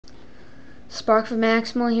Spark for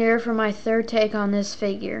Maximal here for my third take on this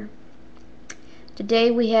figure.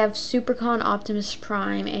 Today we have supe-con Optimus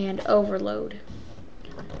Prime and Overload.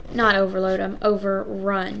 Not Overload,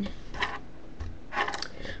 Overrun.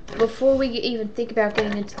 Before we even think about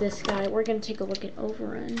getting into this guy, we're going to take a look at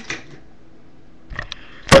Overrun.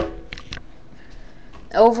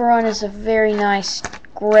 Overrun is a very nice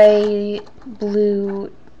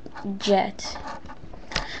gray-blue jet.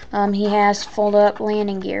 He has fold-up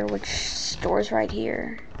landing gear, which stores right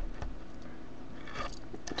here.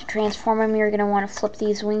 To transform him, you're going to want to flip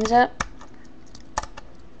these wings up.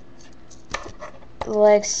 The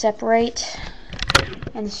legs separate,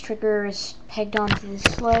 and this trigger is pegged onto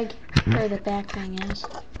this leg, where the back thing is.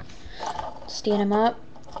 Stand him up.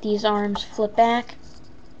 These arms flip back.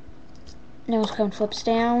 Nose cone flips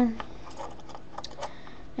down.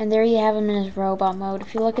 And there you have him in his robot mode.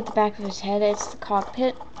 If you look at the back of his head, it's the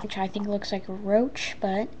cockpit, which I think looks like a roach,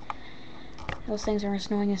 but those things are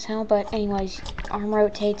annoying as hell. But anyways, arm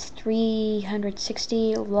rotates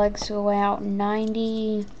 360, legs go out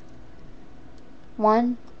 95.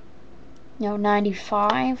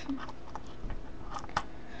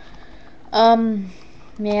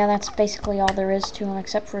 Yeah, that's basically all there is to him,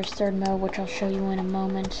 except for his third mode, which I'll show you in a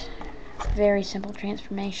moment. Very simple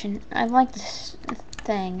transformation. I like this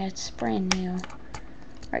thing. It's brand new.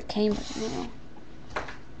 Or it came new.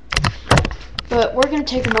 But we're going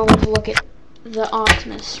to take a moment to look at the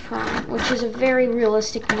Optimus Prime, which is a very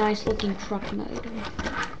realistic, nice looking truck mode.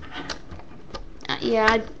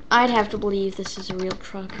 Yeah, I'd have to believe this is a real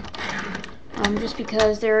truck. Just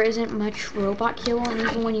because there isn't much robot kill, and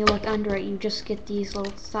even when you look under it, you just get these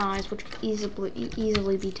little thighs, which could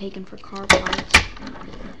easily be taken for car parts.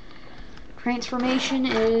 Transformation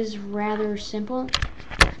is rather simple.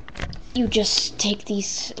 You just take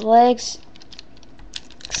these legs,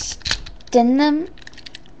 extend them,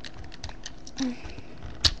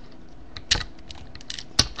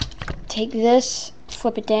 take this,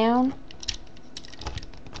 flip it down.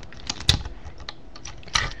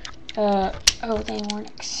 Oh, they weren't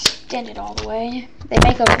extended all the way. They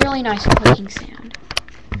make a really nice clicking sound.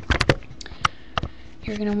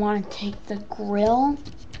 You're going to want to take the grill,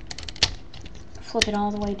 flip it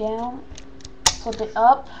all the way down, flip it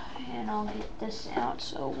up, and I'll get this out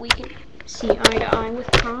so we can see eye to eye with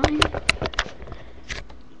Prime.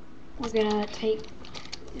 We're going to take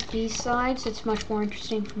these sides, it's much more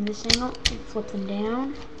interesting from this angle, and flip them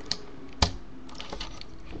down,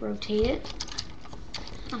 rotate it,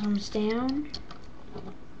 arms down,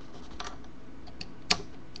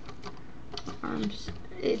 arms.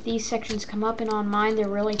 These sections come up, and on mine they're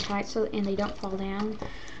really tight, and they don't fall down,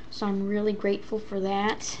 so I'm really grateful for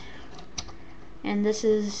that. And this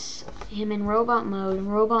is him in robot mode. In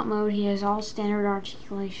robot mode, he has all standard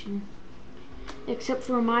articulation, except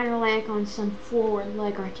for a minor lack on some forward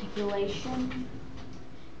leg articulation.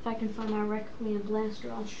 If I can find my Requiem blaster,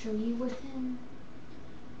 I'll show you with him.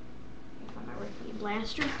 My Requiem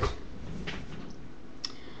blaster.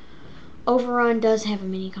 Overrun does have a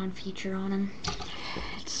minicon feature on him.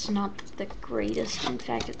 It's not the greatest. In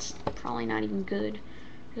fact, it's probably not even good.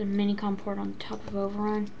 There's a minicon port on the top of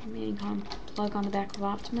Overrun, a minicon plug on the back of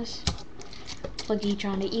Optimus. Plug each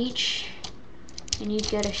onto each, and you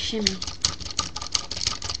get a shimmy.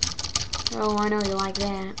 Oh, I know you like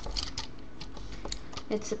that.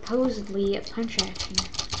 It's supposedly a punch action.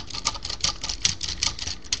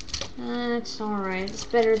 That's alright. It's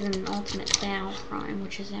better than Ultimate Battle Prime,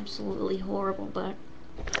 which is absolutely horrible, but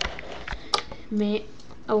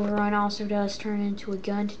Overrun also does turn into a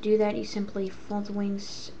gun. To do that, you simply fold the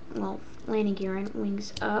wings, well, landing gear and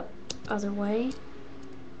wings up, other way.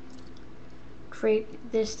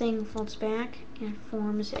 This thing folds back and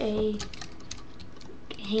forms a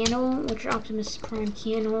handle, which Optimus Prime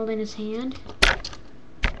can hold in his hand.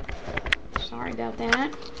 Sorry about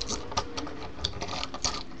that.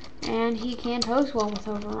 And he can pose well with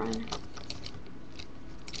Overrun.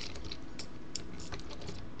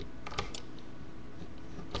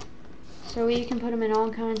 So you can put him in all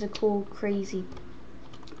kinds of cool, crazy,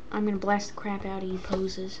 I'm gonna blast the crap out of you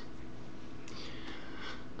poses.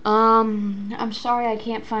 I'm sorry I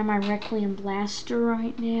can't find my Requiem blaster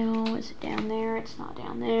right now. Is it down there? It's not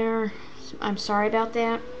down there. I'm sorry about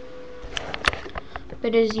that.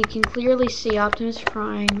 But as you can clearly see, Optimus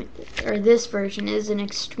Prime, or this version, is an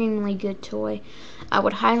extremely good toy. I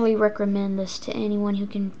would highly recommend this to anyone who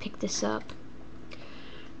can pick this up.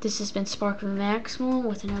 This has been Spark of Maximal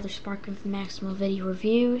with another Spark of Maximal video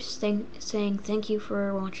review, saying thank you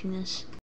for watching this.